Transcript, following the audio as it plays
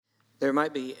There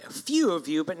might be a few of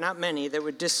you, but not many, that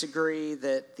would disagree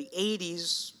that the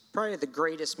 80s, probably the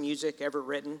greatest music ever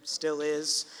written, still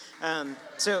is. I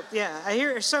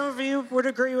hear some of you would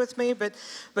agree with me, but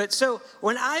so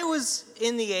when I was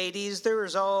in the 80s, there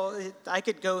was I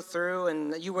could go through,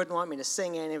 and you wouldn't want me to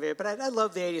sing any of it, but I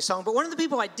love the 80s song. But one of the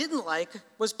people I didn't like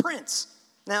was Prince.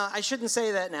 Now, I shouldn't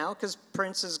say that now because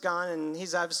Prince is gone and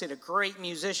he's obviously a great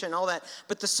musician, all that.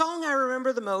 But the song I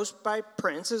remember the most by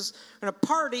Prince is "Gonna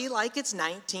Party Like It's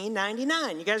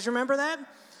 1999. You guys remember that?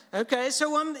 Okay,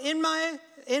 so in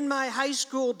my high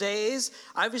school days,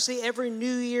 obviously every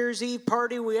New Year's Eve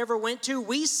party we ever went to,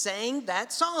 we sang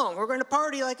that song. We're going to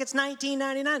party like it's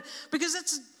 1999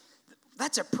 because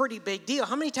that's a pretty big deal.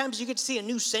 How many times do you get to see a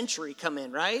new century come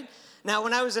in, right? Now,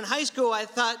 when I was in high school, I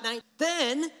thought,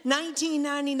 then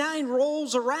 1999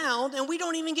 rolls around, and we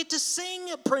don't even get to sing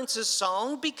Prince's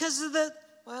song because of that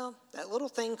little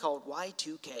thing called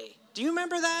Y2K. Do you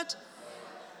remember that?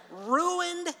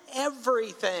 Ruined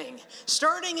everything.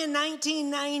 Starting in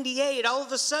 1998, all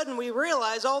of a sudden we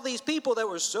realized all these people that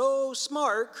were so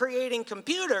smart creating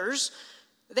computers,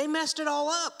 they messed it all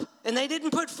up. And they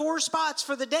didn't put 4 spots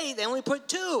for the date. They only put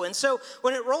 2. And so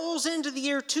when it rolls into the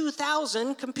year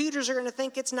 2000, computers are going to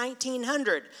think it's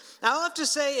 1900. Now, all I have to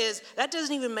say is that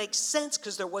doesn't even make sense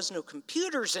because there was no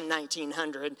computers in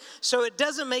 1900. So it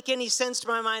doesn't make any sense to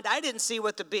my mind. I didn't see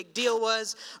what the big deal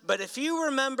was. But if you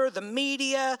remember the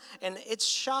media, and it's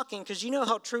shocking because you know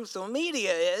how truthful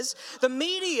media is, the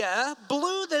media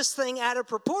blew this thing out of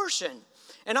proportion.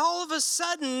 And all of a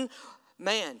sudden,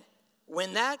 man,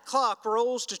 when that clock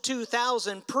rolls to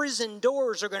 2000, prison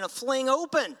doors are going to fling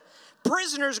open.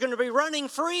 Prisoners are going to be running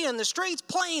free in the streets.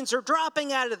 Planes are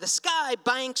dropping out of the sky.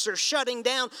 Banks are shutting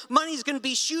down. Money's going to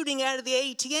be shooting out of the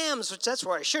ATMs, which that's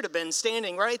where I should have been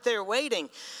standing right there waiting.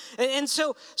 And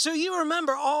so you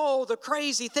remember all the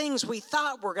crazy things we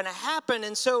thought were going to happen.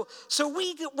 And so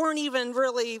we weren't even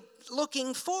really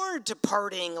looking forward to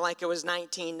partying like it was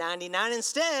 1999.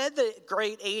 Instead, the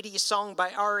great 80s song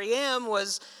by R.E.M.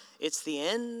 was "It's the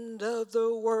End of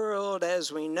the World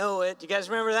as We Know It." You guys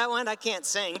remember that one? I can't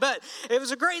sing, but it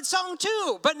was a great song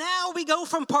too. But now we go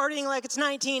from partying like it's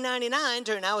 1999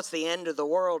 to now it's the end of the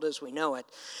world as we know it.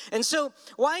 And so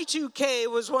Y2K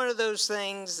was one of those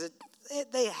things that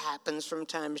it happens from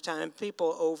time to time.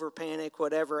 People over panic,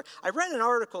 whatever. I read an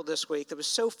article this week that was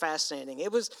so fascinating.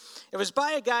 It was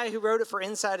by a guy who wrote it for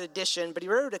Inside Edition, but he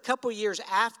wrote it a couple years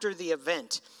after the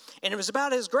event. And it was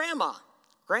about his Grandma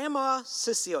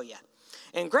Cecilia.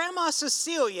 And Grandma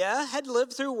Cecilia had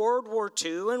lived through World War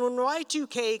II, and when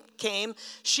Y2K came,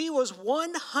 she was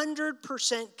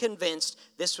 100% convinced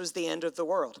this was the end of the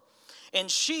world.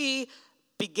 And she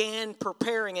began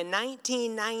preparing in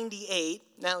 1998.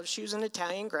 Now, she was an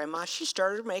Italian grandma. She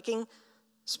started making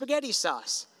spaghetti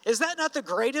sauce. Is that not the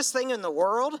greatest thing in the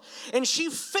world? And she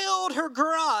filled her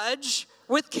garage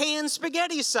with canned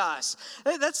spaghetti sauce.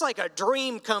 That's like a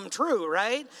dream come true,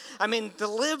 right? I mean, to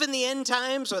live in the end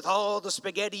times with all the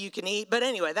spaghetti you can eat. But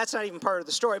anyway, that's not even part of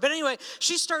the story. But anyway,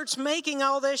 she starts making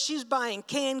all this. She's buying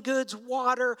canned goods,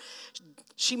 water.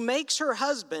 She makes her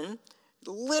husband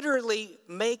literally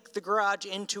make the garage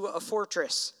into a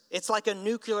fortress. It's like a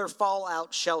nuclear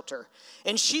fallout shelter.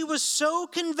 And she was so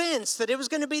convinced that it was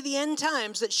going to be the end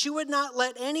times that she would not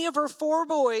let any of her 4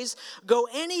 boys go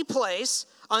any place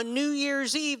on New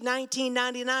Year's Eve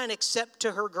 1999 except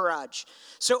to her garage.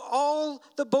 So all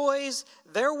the boys,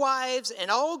 their wives, and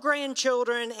all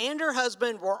grandchildren and her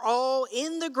husband were all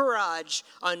in the garage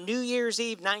on New Year's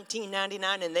Eve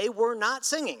 1999, and they were not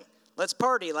singing "Let's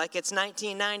Party Like It's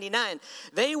 1999.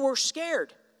 They were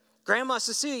scared. Grandma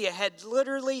Cecilia had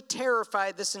literally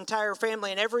terrified this entire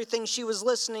family and everything she was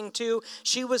listening to.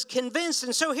 She was convinced.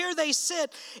 And so here they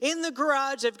sit in the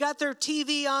garage. They've got their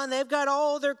TV on. They've got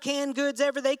all their canned goods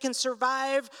ever. They can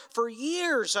survive for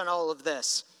years on all of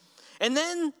this. And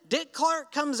then Dick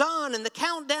Clark comes on and the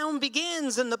countdown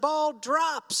begins and the ball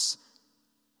drops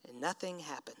and nothing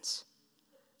happens.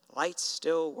 Lights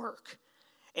still work.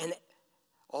 And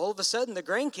all of a sudden, the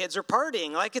grandkids are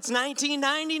partying like it's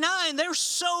 1999. They're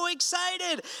so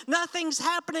excited. Nothing's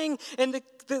happening. And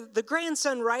the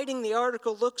grandson writing the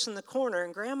article looks in the corner,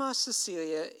 and Grandma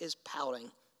Cecilia is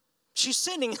pouting. She's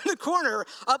sitting in the corner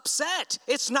upset.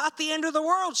 It's not the end of the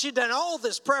world. She'd done all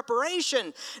this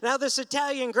preparation. Now this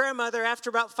Italian grandmother, after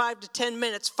about 5 to 10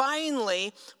 minutes,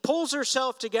 finally pulls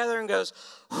herself together and goes,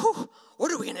 "Whew,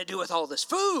 what are we going to do with all this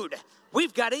food?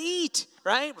 We've got to eat,"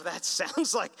 right? Well, that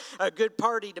sounds like a good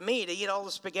party to me, to eat all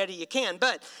the spaghetti you can.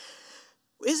 But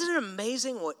isn't it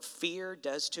amazing what fear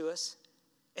does to us?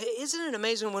 Isn't it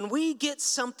amazing when we get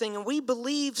something and we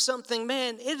believe something,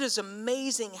 man, it is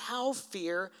amazing how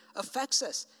fear affects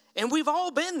us. And we've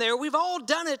all been there. We've all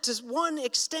done it to one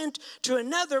extent to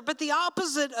another. But the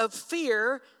opposite of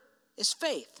fear is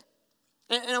faith.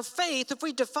 And now faith, if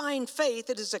we define faith,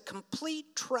 it is a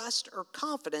complete trust or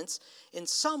confidence in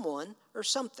someone or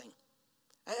something.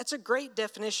 That's a great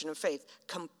definition of faith.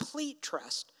 Complete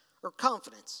trust or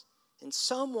confidence in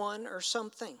someone or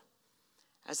something.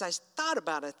 As I thought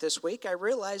about it this week, I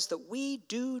realized that we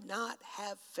do not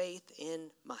have faith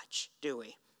in much, do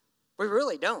we? We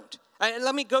really don't.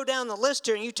 Let me go down the list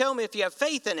here and you tell me if you have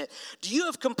faith in it. Do you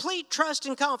have complete trust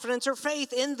and confidence or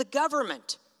faith in the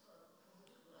government?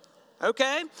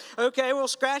 Okay, we'll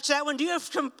scratch that one. Do you have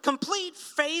complete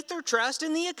faith or trust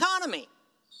in the economy?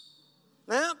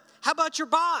 Well, how about your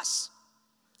boss?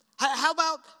 How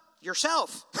about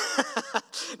yourself?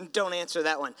 Don't answer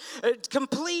that one.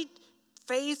 Complete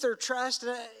faith or trust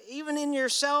even in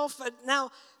yourself. Now,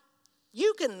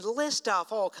 you can list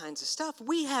off all kinds of stuff.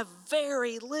 We have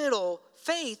very little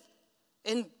faith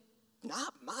in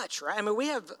not much, right? I mean, we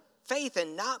have faith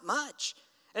in not much.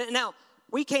 Now,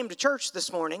 we came to church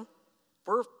this morning.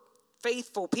 We're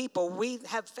faithful people. We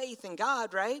have faith in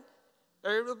God, right?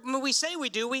 Or when we say we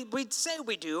do, we say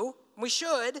we do. We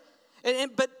should.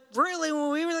 But really,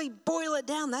 when we really boil it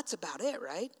down, that's about it,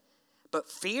 right? But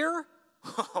fear?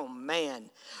 Oh, man.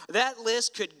 That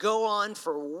list could go on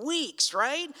for weeks,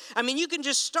 right? I mean, you can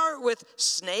just start with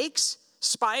snakes,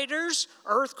 spiders,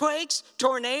 earthquakes,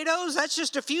 tornadoes. That's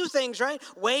just a few things, right?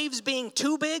 Waves being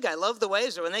too big. I love the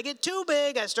waves, but when they get too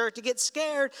big, I start to get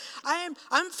scared.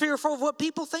 I'm fearful of what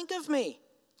people think of me.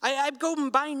 I go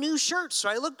and buy new shirts so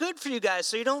I look good for you guys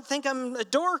so you don't think I'm a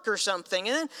dork or something.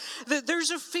 And then there's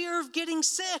a fear of getting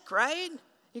sick, right?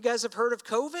 You guys have heard of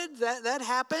COVID? That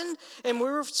happened. And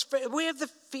we have the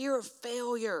fear of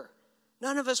failure.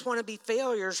 None of us want to be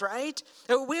failures, right?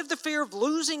 We have the fear of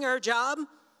losing our job.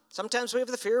 Sometimes we have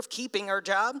the fear of keeping our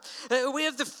job. We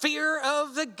have the fear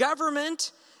of the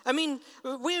government. I mean,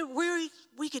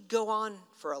 we could go on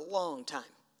for a long time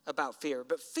about fear.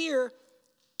 But fear,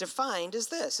 defined as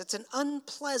this: it's an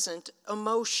unpleasant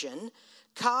emotion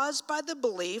caused by the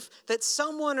belief that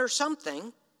someone or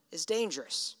something is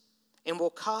dangerous and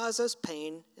will cause us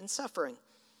pain and suffering.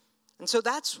 And so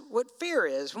that's what fear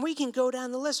is. And we can go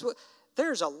down the list.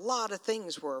 There's a lot of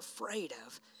things we're afraid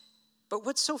of. But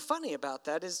what's so funny about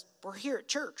that is we're here at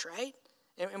church, right?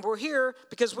 And we're here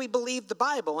because we believe the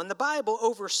Bible. And the Bible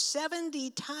over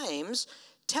 70 times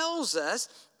tells us,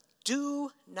 do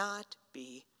not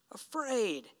be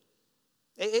afraid.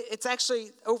 It's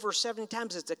actually over 70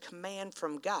 times it's a command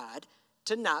from God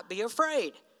to not be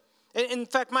afraid. In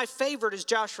fact, my favorite is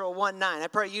Joshua 1:9. I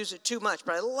probably use it too much,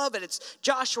 but I love it. It's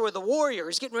Joshua the warrior.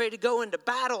 He's getting ready to go into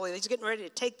battle. He's getting ready to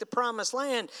take the promised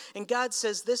land. And God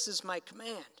says, this is my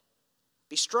command.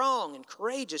 Be strong and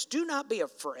courageous. Do not be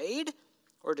afraid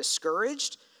or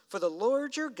discouraged, for the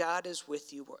Lord your God is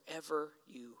with you wherever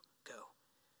you go.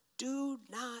 Do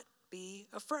not be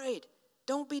afraid.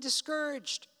 Don't be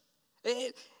discouraged.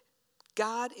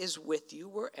 God is with you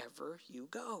wherever you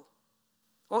go.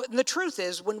 Well, and the truth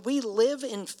is, when we live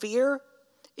in fear,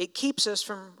 it keeps us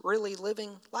from really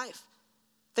living life.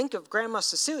 Think of Grandma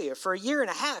Cecilia. For a year and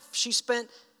a half, she spent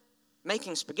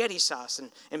making spaghetti sauce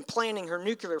and planning her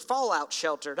nuclear fallout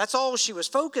shelter. That's all she was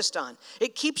focused on.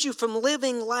 It keeps you from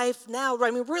living life now.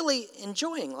 I mean, really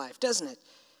enjoying life, doesn't it?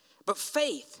 But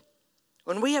faith,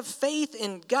 when we have faith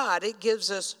in God, it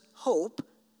gives us hope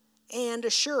and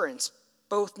assurance,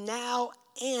 both now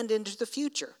and into the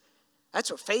future.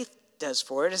 That's what faith does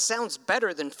for it. It sounds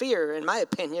better than fear, in my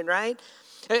opinion, right?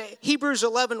 Hebrews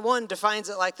 11:1 defines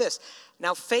it like this.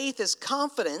 Now, faith is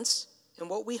confidence in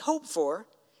what we hope for,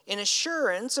 and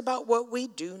assurance about what we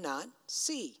do not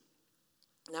see.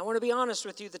 Now, I want to be honest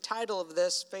with you. The title of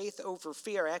this, Faith Over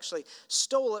Fear, I actually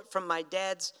stole it from my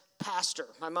dad's pastor,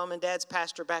 my mom and dad's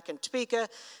pastor back in Topeka.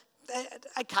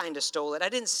 I kind of stole it. I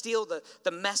didn't steal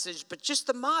the message, but just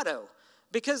the motto.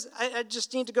 Because I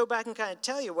just need to go back and kind of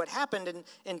tell you what happened.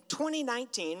 In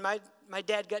 2019, my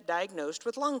dad got diagnosed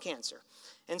with lung cancer.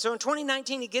 And so in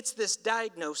 2019, he gets this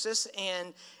diagnosis,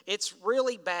 and it's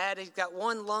really bad. He's got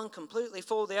one lung completely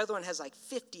full. The other one has like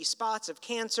 50 spots of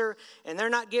cancer, and they're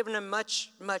not giving him much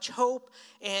hope.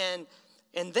 And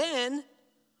then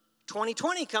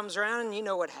 2020 comes around, and you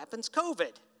know what happens?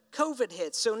 COVID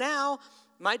hits. So now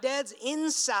my dad's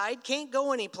inside, can't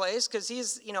go anyplace because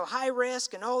he's, high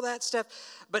risk and all that stuff.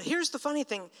 But here's the funny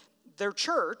thing. Their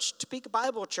church, Topeka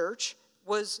Bible Church,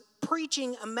 was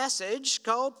preaching a message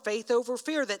called Faith Over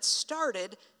Fear that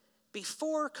started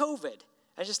before COVID.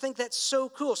 I just think that's so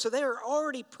cool. So they were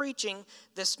already preaching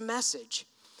this message.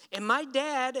 And my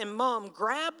dad and mom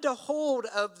grabbed a hold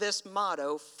of this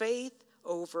motto, Faith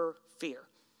Over Fear.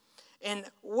 And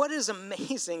what is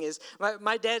amazing is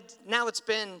my dad, now it's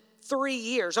been 3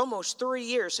 years, almost 3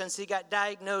 years since he got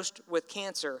diagnosed with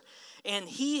cancer. And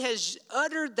he has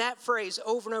uttered that phrase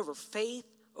over and over, faith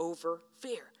over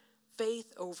fear,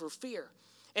 faith over fear.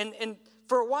 And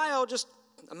for a while, just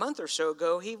a month or so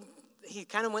ago, he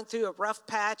kind of went through a rough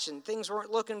patch and things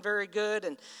weren't looking very good.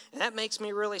 And that makes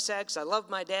me really sad because I love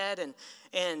my dad.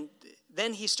 And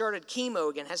then he started chemo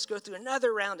again, has to go through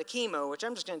another round of chemo, which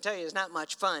I'm just going to tell you is not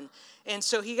much fun. And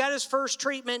so he got his first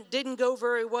treatment, didn't go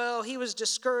very well. He was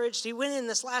discouraged. He went in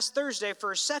this last Thursday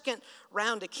for a second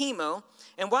round of chemo.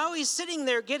 And while he's sitting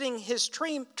there getting his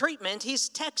treatment, he's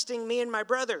texting me and my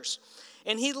brothers.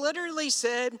 And he literally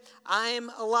said, I'm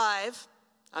alive.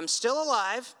 I'm still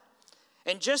alive.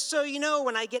 And just so you know,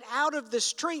 when I get out of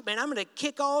this treatment, I'm going to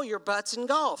kick all your butts in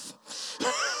golf.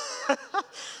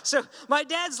 So my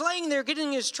dad's laying there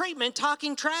getting his treatment,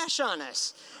 talking trash on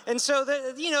us. And so,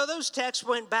 those texts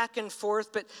went back and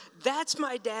forth. But that's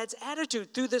my dad's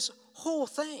attitude through this whole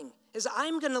thing, is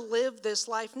I'm going to live this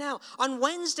life now. On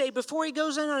Wednesday, before he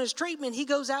goes in on his treatment, he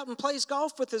goes out and plays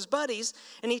golf with his buddies.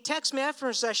 And he texts me after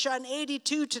and says, I shot an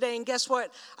 82 today. And guess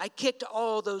what? I kicked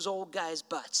all those old guys'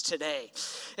 butts today.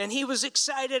 And he was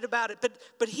excited about it.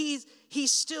 But he's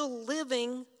still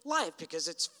living life because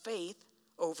it's faith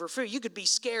over fear. You could be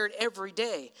scared every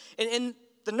day. And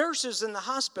the nurses in the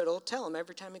hospital tell him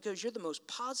every time he goes, you're the most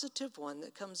positive one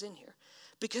that comes in here.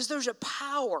 Because there's a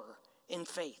power in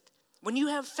faith. When you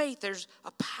have faith, there's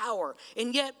a power.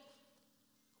 And yet,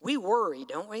 we worry,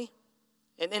 don't we?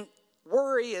 And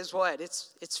worry is what?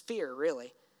 It's fear,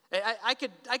 really. I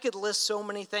could list so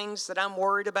many things that I'm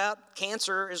worried about.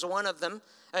 Cancer is one of them.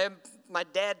 My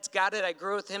dad's got it. I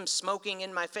grew with him smoking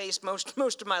in my face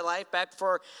most of my life, back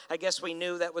before I guess we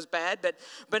knew that was bad.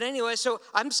 But anyway, so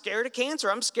I'm scared of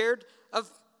cancer. I'm scared of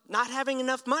not having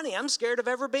enough money. I'm scared of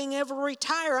ever being able to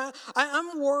retire.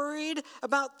 I'm worried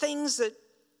about things that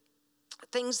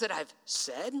I've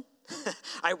said.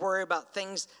 I worry about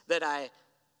things that I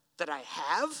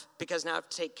have, because now I have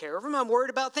to take care of them. I'm worried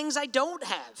about things I don't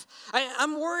have.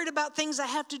 I'm worried about things I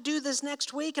have to do this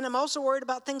next week, and I'm also worried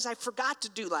about things I forgot to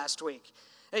do last week.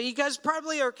 You guys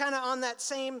probably are kind of on that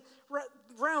same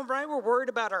realm, right? We're worried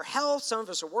about our health. Some of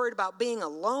us are worried about being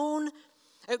alone.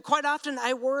 Quite often,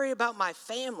 I worry about my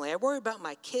family. I worry about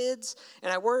my kids,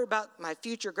 and I worry about my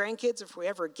future grandkids if we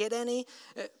ever get any,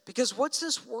 because what's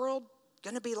this world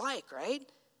going to be like, right?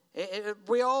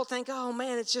 We all think, oh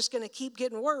man, it's just going to keep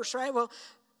getting worse, right? Well,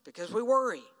 because we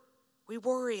worry. We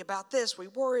worry about this, we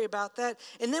worry about that.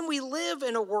 And then we live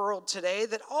in a world today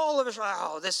that all of us are,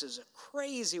 oh, this is a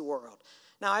crazy world.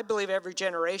 Now, I believe every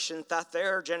generation thought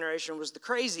their generation was the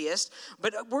craziest,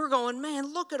 but we're going,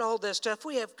 man, look at all this stuff.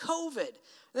 We have COVID.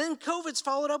 And then COVID's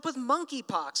followed up with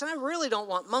monkeypox. And I really don't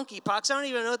want monkeypox. I don't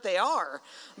even know what they are,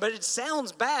 but it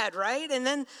sounds bad, right? And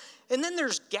then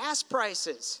there's gas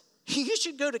prices. You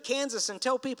should go to Kansas and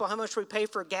tell people how much we pay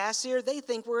for gas here. They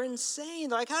think we're insane.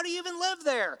 They're like, how do you even live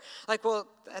there? Like, well,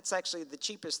 that's actually the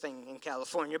cheapest thing in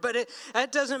California, but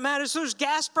that doesn't matter. So there's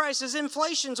gas prices.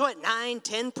 Inflation's what,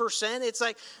 9-10%? It's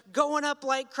like going up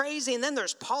like crazy. And then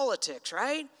there's politics,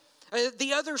 right?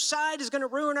 The other side is going to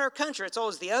ruin our country. It's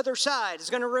always the other side is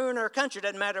going to ruin our country. It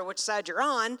doesn't matter which side you're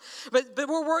on. But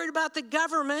we're worried about the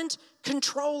government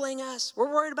controlling us.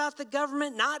 We're worried about the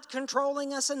government not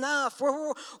controlling us enough.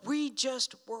 We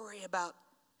just worry about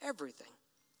everything.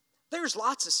 There's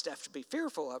lots of stuff to be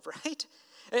fearful of, right?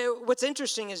 What's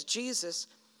interesting is Jesus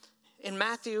in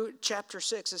Matthew chapter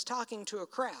 6 is talking to a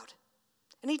crowd.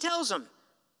 And he tells them,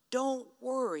 don't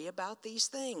worry about these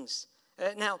things.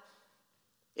 Now,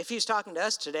 if he was talking to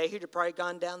us today, he'd have probably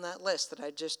gone down that list that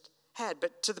I just had.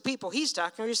 But to the people he's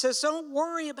talking to, he says, don't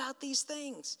worry about these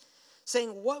things.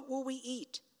 Saying, what will we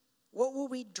eat? What will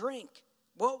we drink?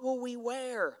 What will we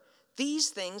wear? These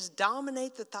things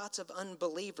dominate the thoughts of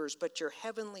unbelievers, but your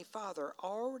heavenly Father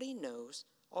already knows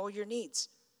all your needs.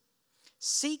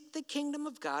 Seek the kingdom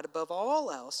of God above all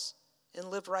else and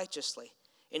live righteously,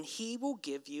 and he will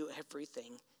give you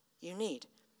everything you need.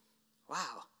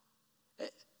 Wow.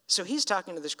 So he's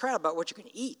talking to this crowd about what you're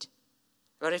going to eat,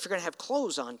 about if you're going to have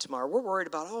clothes on tomorrow. We're worried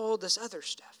about all this other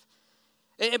stuff.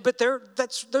 But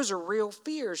those are real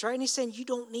fears, right? And he's saying you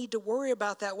don't need to worry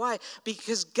about that. Why?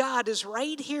 Because God is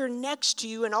right here next to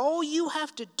you, and all you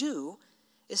have to do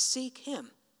is seek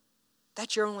him.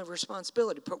 That's your only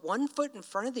responsibility. Put one foot in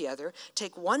front of the other,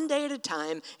 take one day at a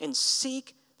time, and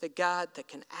seek the God that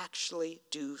can actually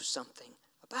do something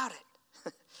about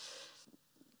it.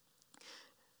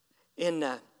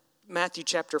 In Matthew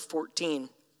chapter 14,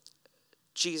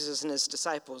 Jesus and his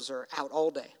disciples are out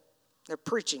all day. They're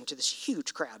preaching to this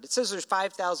huge crowd. It says there's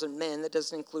 5,000 men. That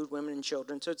doesn't include women and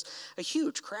children. So it's a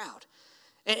huge crowd.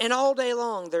 And all day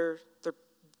long,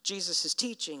 Jesus is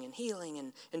teaching and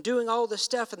healing and doing all this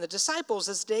stuff. And the disciples,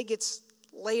 as the day gets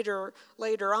later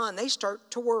on, they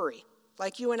start to worry,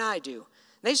 like you and I do.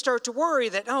 They start to worry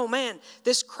that, oh man,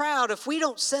 this crowd, if we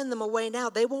don't send them away now,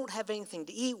 they won't have anything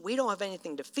to eat. We don't have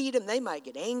anything to feed them. They might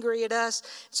get angry at us.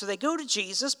 So they go to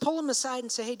Jesus, pull him aside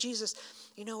and say, hey, Jesus,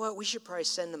 you know what? We should probably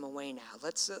send them away now.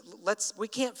 We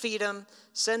can't feed them.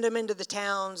 Send them into the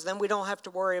towns. Then we don't have to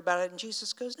worry about it. And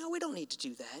Jesus goes, no, we don't need to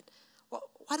do that. Well,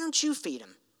 why don't you feed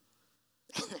them?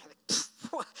 And they're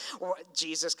like, well,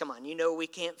 Jesus, come on. You know we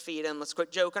can't feed them. Let's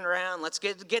quit joking around. Let's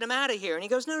get them out of here. And he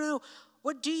goes, no.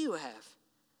 What do you have?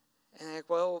 And they're like,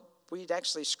 well, we'd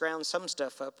actually scrounge some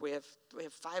stuff up. We have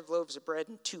 5 loaves of bread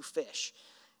and 2 fish.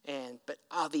 But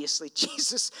obviously,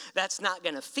 Jesus, that's not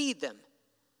going to feed them.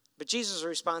 But Jesus'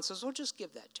 response is, well, just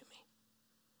give that to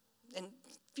me. And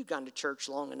if you've gone to church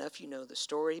long enough, you know the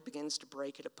story. He begins to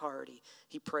break it apart.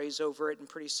 He prays over it, and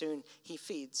pretty soon he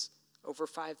feeds over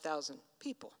 5,000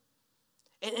 people.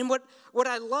 And what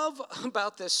I love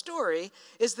about this story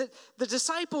is that the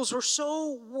disciples were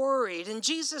so worried, and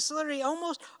Jesus literally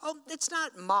it's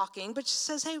not mocking, but just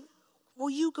says, hey,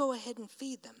 will you go ahead and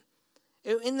feed them?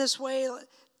 In this way,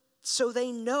 so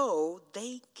they know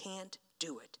they can't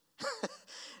do it.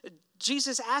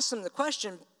 Jesus asked them the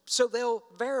question, so they'll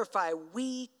verify,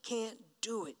 we can't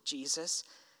do it, Jesus.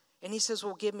 And he says,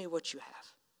 well, give me what you have.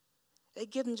 They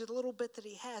give him just a little bit that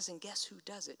he has, and guess who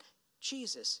does it?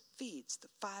 Jesus feeds the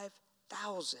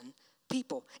 5,000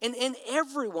 people. And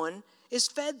everyone is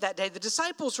fed that day. The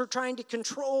disciples were trying to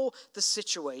control the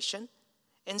situation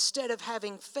instead of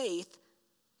having faith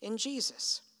in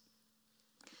Jesus.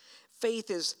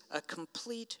 Faith is a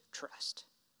complete trust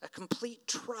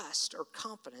or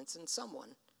confidence in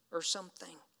someone or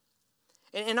something.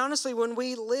 And honestly, when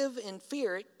we live in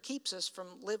fear, it keeps us from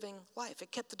living life.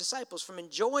 It kept the disciples from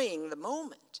enjoying the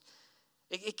moment.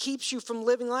 It keeps you from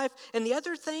living life. And the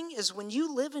other thing is when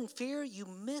you live in fear, you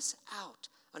miss out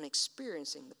on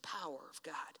experiencing the power of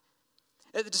God.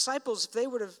 The disciples, if they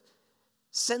would have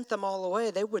sent them all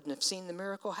away, they wouldn't have seen the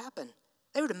miracle happen.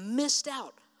 They would have missed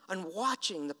out on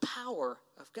watching the power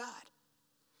of God.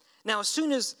 Now, as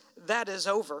soon as that is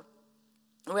over,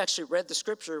 we actually read the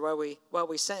scripture while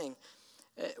we sang.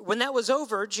 When that was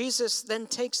over, Jesus then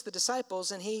takes the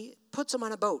disciples and he puts them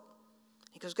on a boat.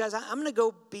 He goes, guys, I'm going to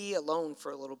go be alone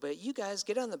for a little bit. You guys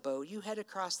get on the boat. You head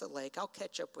across the lake. I'll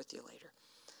catch up with you later.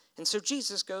 And so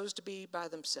Jesus goes to be by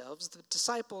themselves. The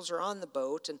disciples are on the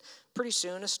boat, and pretty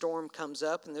soon a storm comes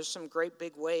up, and there's some great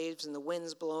big waves, and the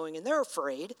wind's blowing, and they're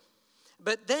afraid.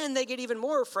 But then they get even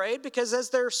more afraid because as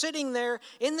they're sitting there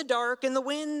in the dark, in the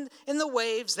wind, in the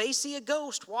waves, they see a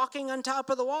ghost walking on top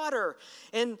of the water.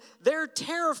 And they're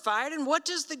terrified. And what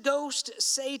does the ghost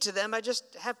say to them? I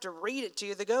just have to read it to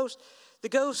you. The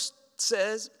ghost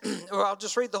says, or I'll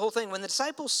just read the whole thing. When the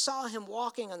disciples saw him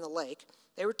walking on the lake,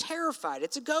 they were terrified.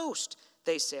 It's a ghost,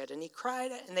 they said. And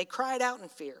they cried out in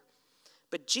fear.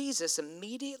 But Jesus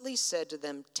immediately said to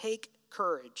them, take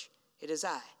courage. It is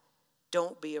I.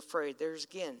 Don't be afraid. There's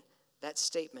again that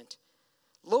statement.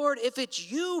 Lord, if it's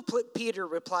you, Peter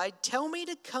replied, tell me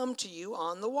to come to you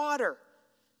on the water.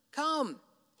 Come,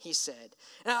 he said.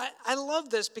 Now, I love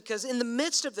this because in the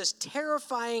midst of this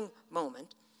terrifying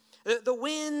moment, the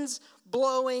wind's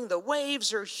blowing, the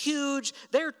waves are huge,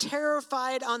 they're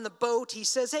terrified on the boat. He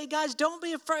says, hey guys, don't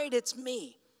be afraid, it's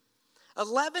me.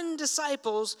 11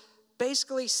 disciples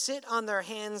basically sit on their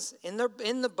hands in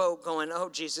the boat going, oh,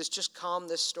 Jesus, just calm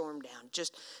this storm down.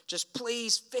 Just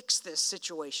please fix this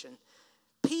situation.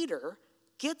 Peter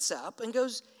gets up and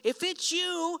goes, if it's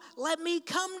you, let me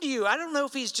come to you. I don't know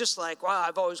if he's just like, wow,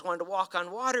 I've always wanted to walk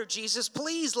on water. Jesus,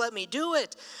 please let me do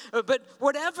it. But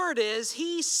whatever it is,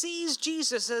 he sees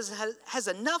Jesus has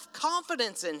enough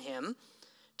confidence in him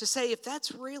to say, if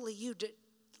that's really you,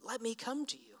 let me come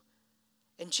to you.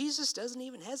 And Jesus doesn't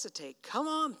even hesitate. Come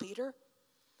on, Peter.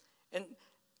 And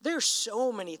there's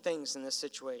so many things in this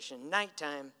situation.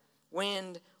 Nighttime,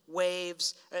 wind,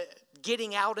 waves,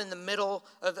 getting out in the middle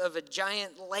of a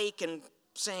giant lake and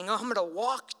saying, oh, I'm going to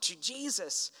walk to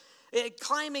Jesus.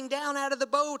 Climbing down out of the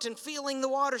boat and feeling the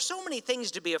water. So many things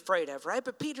to be afraid of, right?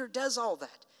 But Peter does all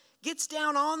that. Gets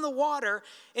down on the water,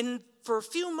 and for a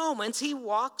few moments, he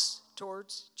walks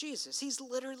towards Jesus. He's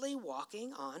literally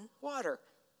walking on water.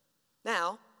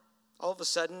 Now, all of a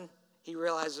sudden, he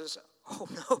realizes, oh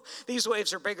no, these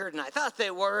waves are bigger than I thought they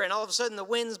were. And all of a sudden, the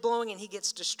wind's blowing, and he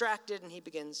gets distracted, and he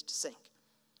begins to sink.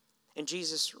 And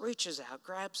Jesus reaches out,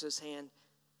 grabs his hand,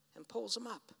 and pulls him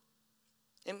up.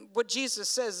 And what Jesus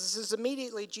says, this is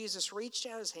immediately Jesus reached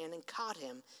out his hand and caught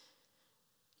him.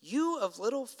 "You of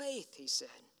little faith," he said,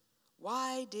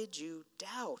 "why did you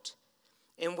doubt?"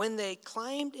 And when they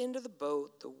climbed into the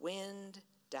boat, the wind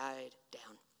died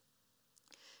down.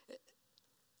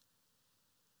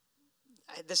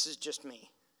 This is just me.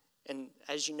 And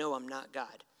as you know, I'm not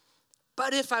God.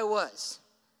 But if I was,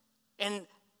 and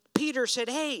Peter said,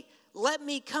 "Hey, let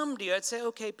me come to you," I'd say,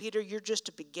 "Okay, Peter, you're just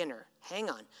a beginner. Hang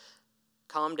on.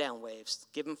 Calm down, waves.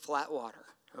 Give him flat water,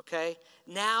 okay?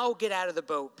 Now get out of the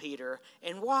boat, Peter,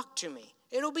 and walk to me.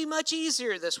 It'll be much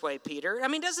easier this way, Peter." I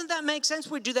mean, doesn't that make sense?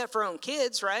 We do that for our own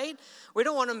kids, right? We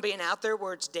don't want them being out there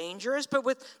where it's dangerous. But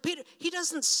with Peter, he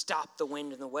doesn't stop the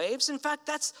wind and the waves. In fact,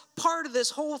 that's part of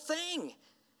this whole thing.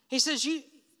 He says, you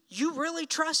really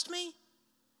trust me?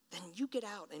 Then you get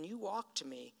out and you walk to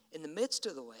me in the midst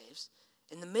of the waves,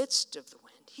 in the midst of the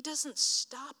wind. He doesn't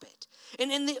stop it.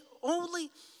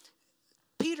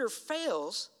 Peter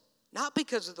fails, not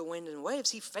because of the wind and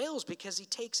waves. He fails because he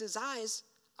takes his eyes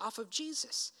off of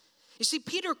Jesus. You see,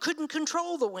 Peter couldn't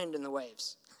control the wind and the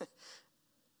waves,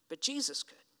 but Jesus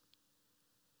could.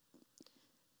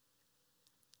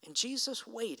 And Jesus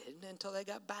waited until they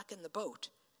got back in the boat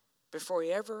before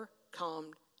he ever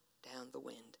calmed down the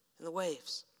wind and the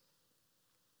waves.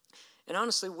 And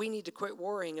honestly, we need to quit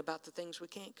worrying about the things we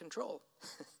can't control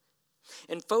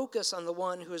and focus on the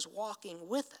one who is walking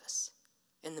with us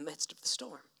in the midst of the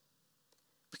storm,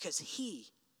 because he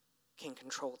can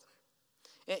control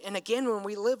them. And again, when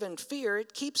we live in fear,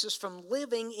 it keeps us from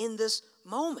living in this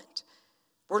moment.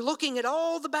 We're looking at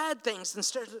all the bad things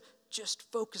instead of just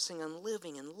focusing on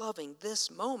living and loving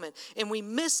this moment. And we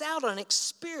miss out on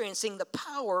experiencing the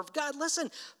power of God.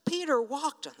 Listen, Peter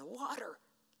walked on the water.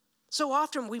 So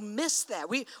often we miss that.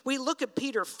 We look at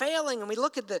Peter failing and we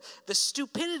look at the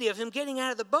stupidity of him getting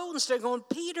out of the boat instead of going,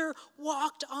 Peter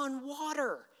walked on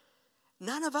water.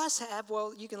 None of us have,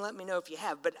 well, you can let me know if you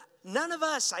have, but none of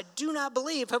us, I do not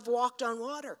believe, have walked on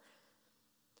water.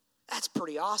 That's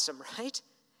pretty awesome, right?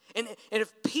 And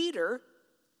if Peter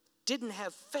didn't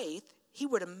have faith, he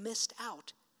would have missed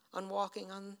out on walking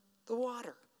on the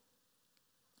water.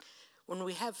 When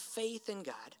we have faith in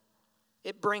God,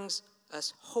 it brings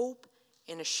us hope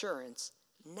and assurance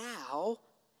now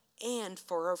and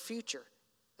for our future.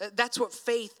 That's what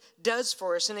faith does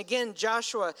for us. And again,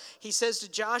 Joshua, he says to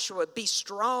Joshua, "Be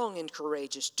strong and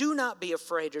courageous. Do not be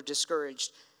afraid or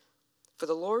discouraged. For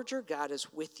the Lord your God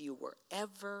is with you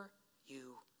wherever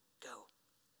you go."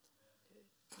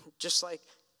 Just like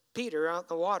Peter out in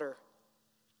the water,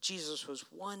 Jesus was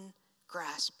one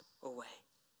grasp away.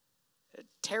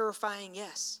 Terrifying,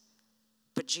 yes.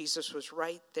 But Jesus was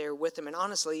right there with him. And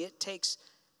honestly, it takes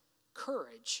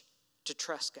courage to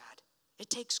trust God. It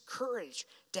takes courage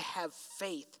to have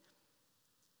faith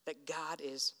that God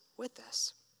is with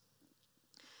us.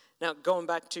 Now, going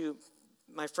back to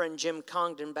my friend Jim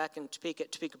Congdon back in Topeka,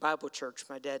 at Topeka Bible Church,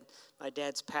 my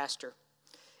dad's pastor.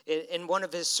 In one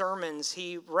of his sermons,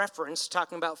 he referenced,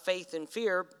 talking about faith and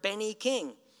fear, Benny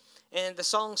King and the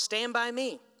song "Stand By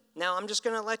Me." Now, I'm just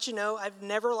going to let you know, I've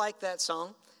never liked that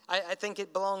song. I think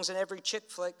it belongs in every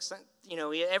chick flick,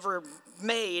 ever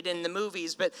made in the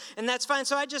movies, and that's fine.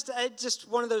 So I just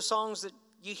one of those songs that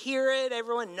you hear it,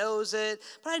 everyone knows it,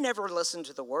 but I never listened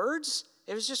to the words.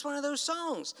 It was just one of those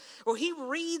songs. Well, he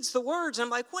reads the words, and I'm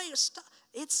like, wait, stop.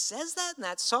 It says that in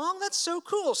that song? That's so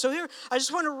cool. So here, I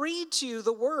just want to read to you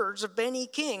the words of Benny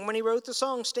King when he wrote the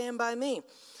song "Stand By Me."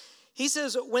 He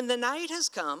says, "When the night has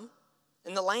come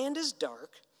and the land is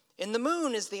dark and the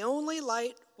moon is the only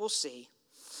light we'll see,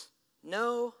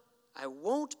 no, I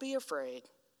won't be afraid.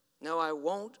 No, I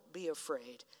won't be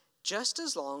afraid. Just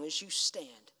as long as you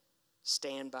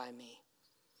stand by me."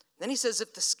 Then he says,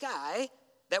 "If the sky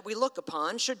that we look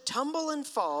upon should tumble and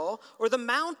fall, or the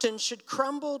mountains should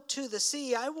crumble to the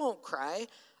sea, I won't cry.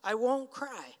 I won't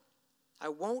cry. I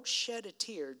won't shed a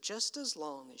tear, just as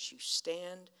long as you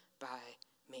stand by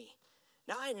me."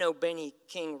 Now, I know Benny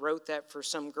King wrote that for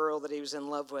some girl that he was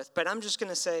in love with, but I'm just going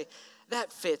to say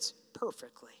that fits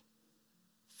perfectly.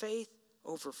 Faith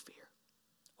over fear.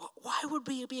 Why would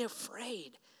we be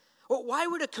afraid? Why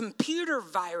would a computer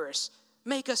virus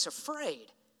make us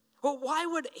afraid? Why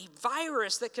would a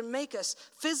virus that can make us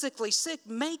physically sick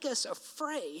make us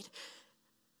afraid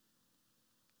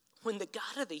when the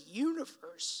God of the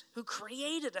universe, who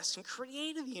created us and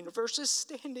created the universe, is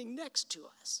standing next to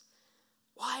us?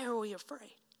 Why are we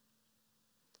afraid?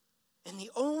 And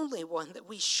the only one that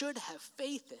we should have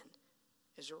faith in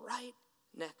is right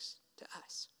next to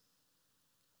us.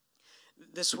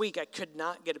 This week, I could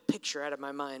not get a picture out of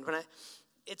my mind.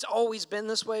 It's always been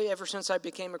this way ever since I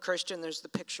became a Christian. There's the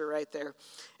picture right there.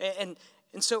 And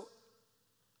so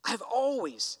I've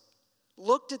always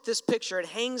looked at this picture. It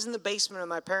hangs in the basement of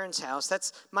my parents' house.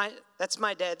 That's my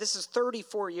dad. This is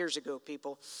 34 years ago,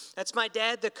 people. That's my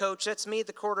dad, the coach. That's me,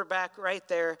 the quarterback, right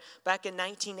there, back in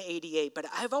 1988. But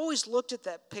I've always looked at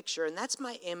that picture, and that's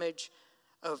my image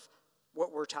of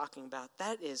what we're talking about.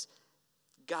 That is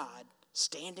God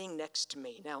standing next to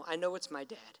me. Now, I know it's my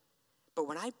dad, but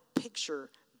when I picture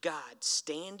God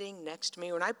standing next to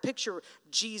me, when I picture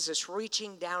Jesus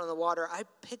reaching down in the water, I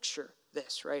picture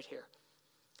this right here.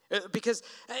 Because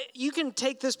you can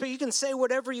take this, but you can say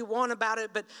whatever you want about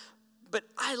it, but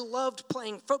I loved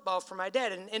playing football for my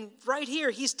dad. And right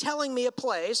here, he's telling me a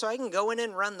play, so I can go in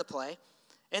and run the play.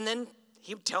 And then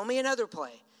he would tell me another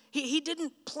play. He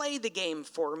didn't play the game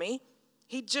for me.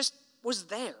 He just was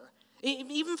there.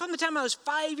 Even from the time I was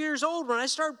 5 years old, when I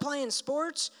started playing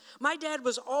sports, my dad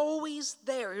was always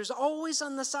there. He was always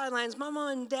on the sidelines. My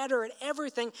mom and dad are at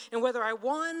everything. And whether I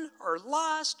won or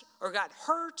lost or got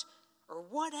hurt or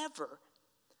whatever,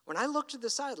 when I looked at the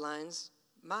sidelines,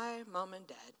 my mom and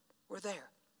dad were there.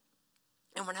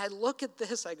 And when I look at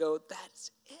this, I go,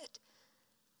 that's it.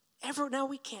 Now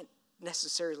we can't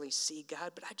necessarily see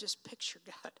God, but I just picture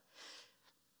God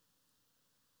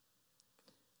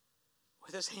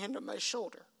with his hand on my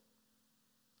shoulder,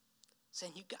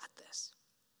 saying, you got this.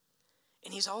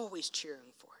 And he's always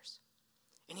cheering for us.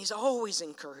 And he's always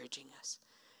encouraging us.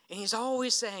 And he's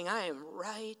always saying, I am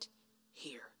right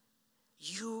here.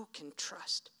 You can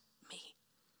trust me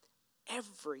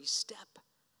every step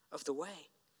of the way.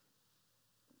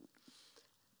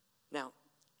 Now,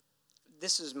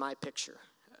 this is my picture.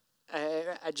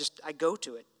 I go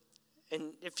to it.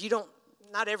 And if you don't,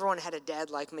 not everyone had a dad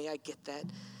like me, I get that.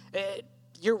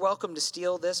 You're welcome to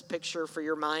steal this picture for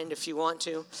your mind if you want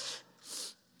to.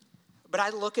 But I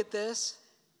look at this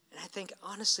and I think,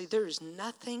 honestly, there is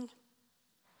nothing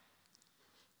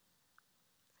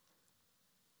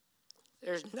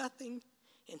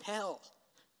in hell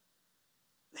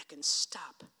that can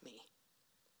stop me,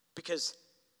 because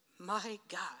my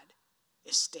God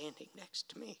is standing next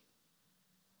to me.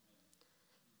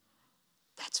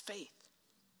 That's faith.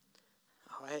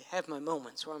 Oh, I have my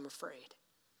moments where I'm afraid.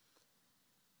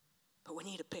 But we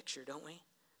need a picture, don't we?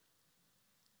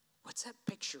 What's that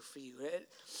picture for you?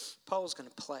 Paul's going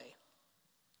to play.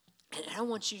 And I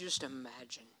want you to just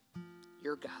imagine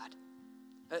your God,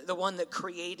 the one that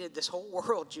created this whole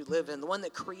world you live in, the one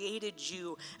that created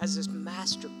you as this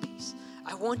masterpiece.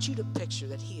 I want you to picture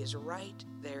that he is right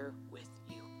there with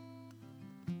you.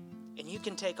 And you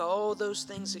can take all those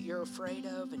things that you're afraid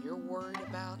of and you're worried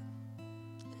about,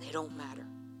 and they don't matter,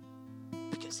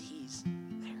 because he's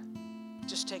there.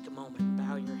 Just take a moment and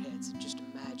bow your heads and just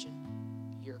imagine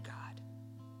your God.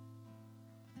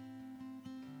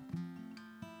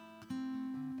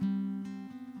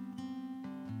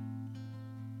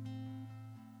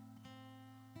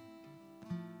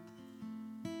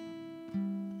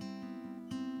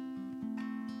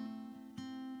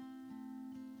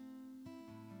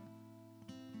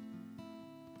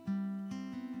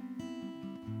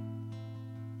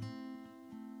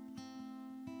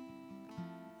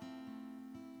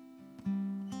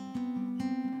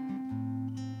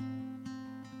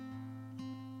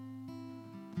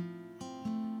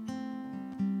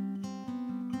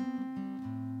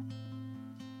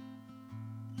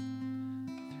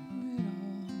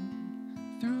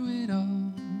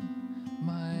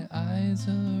 Eyes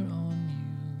are on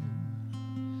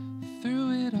you.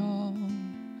 Through it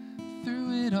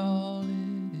all,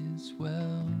 it is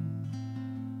well.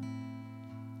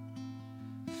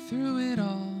 Through it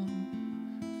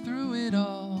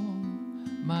all,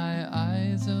 my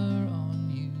eyes are on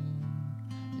you,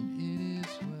 and it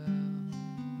is well.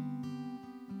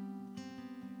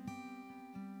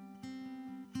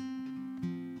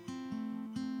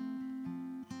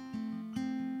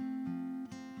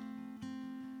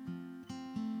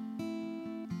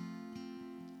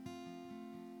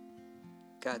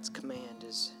 God's command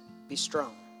is be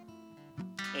strong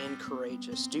and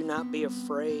courageous. Do not be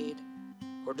afraid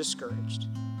or discouraged,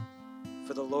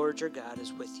 for the Lord your God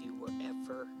is with you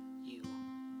wherever you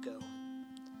go.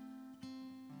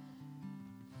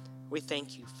 We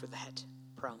thank you for that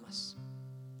promise.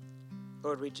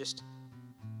 Lord, we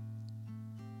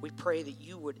pray that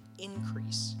you would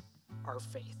increase our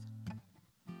faith.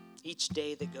 Each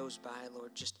day that goes by,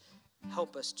 Lord, just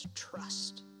help us to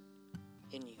trust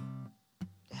in you.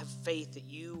 Have faith that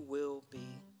you will be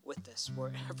with us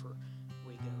wherever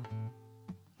we go.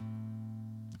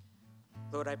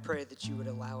 Lord, I pray that you would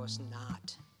allow us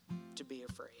not to be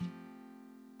afraid,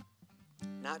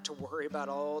 not to worry about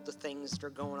all the things that are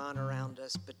going on around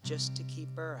us, but just to keep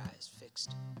our eyes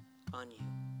fixed on you.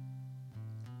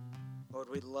 Lord,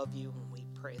 we love you and we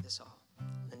pray this all.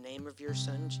 In the name of your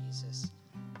Son, Jesus.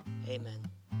 Amen.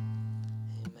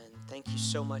 Amen. Thank you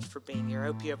so much for being here. I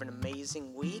hope you have an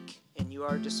amazing week, and you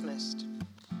are dismissed.